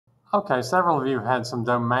Okay, several of you had some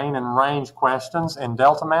domain and range questions in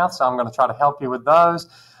DeltaMath, so I'm going to try to help you with those.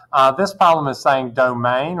 This problem is saying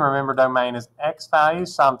domain. Remember, domain is x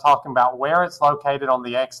values, so I'm talking about where it's located on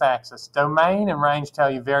the x-axis. Domain and range tell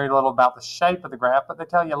you very little about the shape of the graph, but they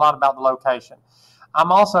tell you a lot about the location.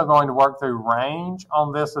 I'm also going to work through range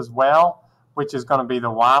on this as well, which is going to be the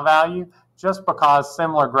y value, just because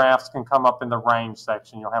similar graphs can come up in the range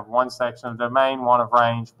section. You'll have one section of domain, one of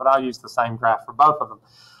range, but I'll use the same graph for both of them.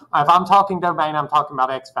 If I'm talking domain, I'm talking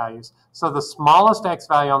about x values. So the smallest x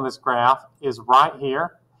value on this graph is right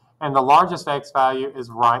here, and the largest x value is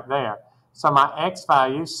right there. So my x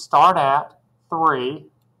values start at 3,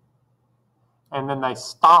 and then they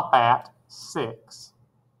stop at 6.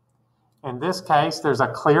 In this case, there's a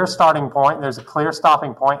clear starting point, there's a clear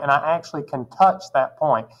stopping point, and I actually can touch that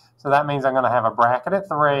point. So that means I'm going to have a bracket at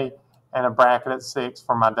 3 and a bracket at 6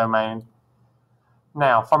 for my domain.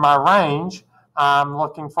 Now, for my range, I'm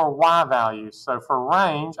looking for y values. So for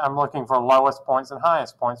range, I'm looking for lowest points and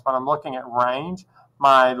highest points. When I'm looking at range,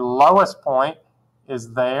 my lowest point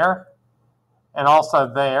is there and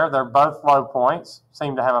also there. They're both low points,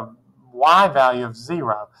 seem to have a y value of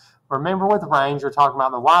 0. Remember, with range, you're talking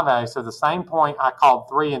about the y value. So the same point I called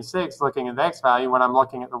 3 and 6 looking at the x value, when I'm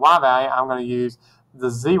looking at the y value, I'm going to use the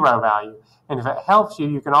 0 value. And if it helps you,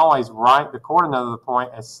 you can always write the coordinate of the point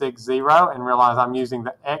as 6, 0, and realize I'm using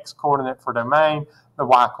the x coordinate for domain, the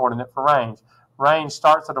y coordinate for range. Range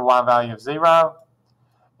starts at a y value of 0,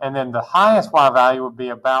 and then the highest y value would be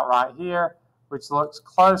about right here, which looks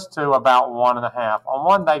close to about 1.5. On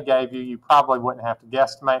one they gave you, you probably wouldn't have to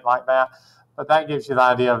guesstimate like that, but that gives you the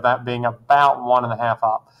idea of that being about 1.5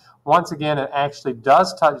 up. Once again, it actually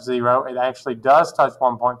does touch 0. It actually does touch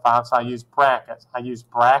 1.5, so I use brackets. I use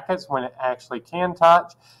brackets when it actually can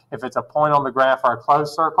touch. If it's a point on the graph or a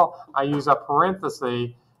closed circle, I use a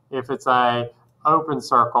parenthesis if it's a open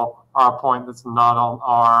circle or a point that's not on,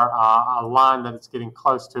 or a line that it's getting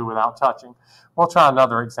close to without touching. We'll try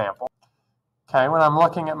another example. Okay, when I'm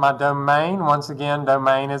looking at my domain, once again,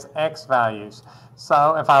 domain is x values.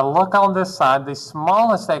 So if I look on this side, the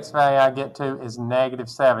smallest x value I get to is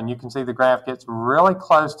 -7. You can see the graph gets really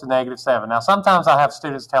close to -7. Now, sometimes I have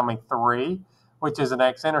students tell me 3, which is an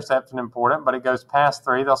x-intercept and important, but it goes past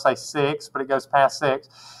 3. They'll say 6, but it goes past 6.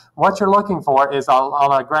 What you're looking for is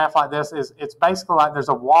on a graph like this is it's basically like there's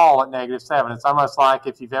a wall at -7. It's almost like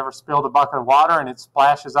if you've ever spilled a bucket of water and it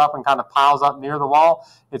splashes up and kind of piles up near the wall.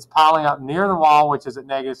 It's piling up near the wall, which is at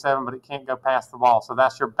 -7, but it can't go past the wall. So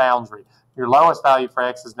that's your boundary. Your lowest value for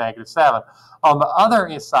x is -7. On the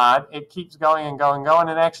other side, it keeps going and going and going,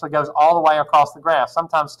 and actually goes all the way across the graph.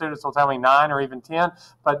 Sometimes students will tell me 9 or even 10,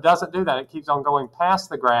 but it doesn't do that. It keeps on going past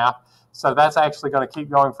the graph, so that's actually going to keep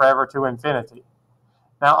going forever to infinity.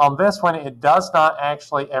 Now, on this one, it does not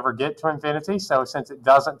actually ever get to infinity, so since it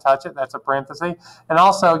doesn't touch it, that's a parenthesis. And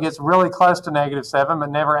also, it gets really close to -7,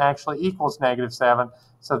 but never actually equals -7,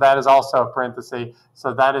 so that is also a parenthesis.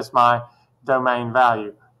 So that is my domain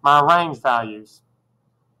value. My range values.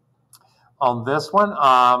 On this one,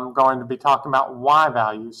 I'm going to be talking about y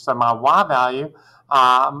values. So my y value,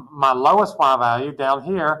 my lowest y value down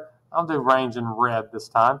here, I'll do range in red this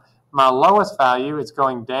time. My lowest value is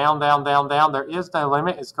going down, down, down, down. There is no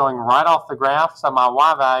limit. It's going right off the graph. So my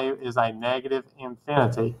y value is a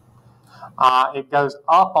 -infinity. It goes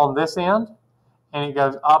up on this end, and it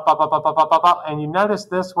goes up, up, up, up, up, up, up, up. And you notice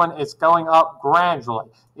this one, it's going up gradually.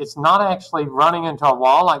 It's not actually running into a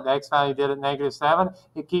wall like the x value did at -7.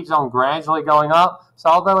 It keeps on gradually going up. So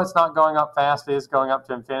although it's not going up fast, it is going up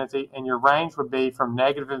to infinity. And your range would be from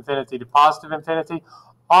 -infinity to +infinity.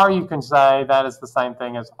 Or you can say that is the same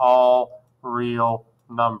thing as all real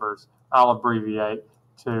numbers. I'll abbreviate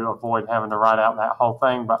to avoid having to write out that whole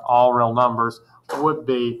thing, but all real numbers would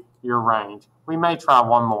be your range. We may try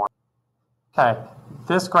one more. Okay,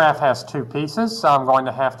 this graph has 2 pieces, so I'm going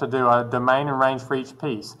to have to do a domain and range for each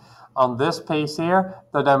piece. On this piece here,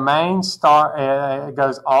 the domain it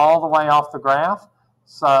goes all the way off the graph,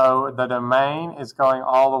 so the domain is going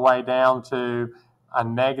all the way down to a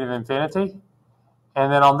 -infinity. And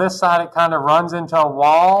then on this side, it kind of runs into a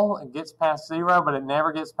wall. It gets past 0, but it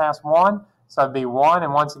never gets past 1. So it'd be 1,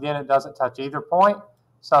 and once again, it doesn't touch either point.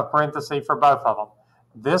 So a parenthesis for both of them.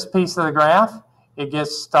 This piece of the graph, it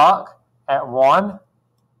gets stuck at 1.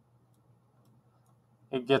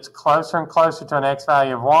 It gets closer and closer to an x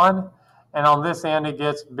value of 1. And on this end, it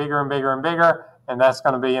gets bigger and bigger and bigger, and that's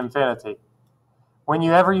going to be infinity.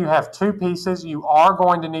 Whenever you have 2 pieces, you are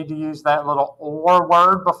going to need to use that little or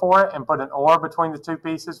word before it and put an or between the 2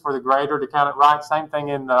 pieces for the grader to count it right. Same thing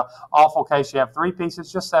in the awful case. You have 3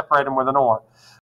 pieces, just separate them with an or.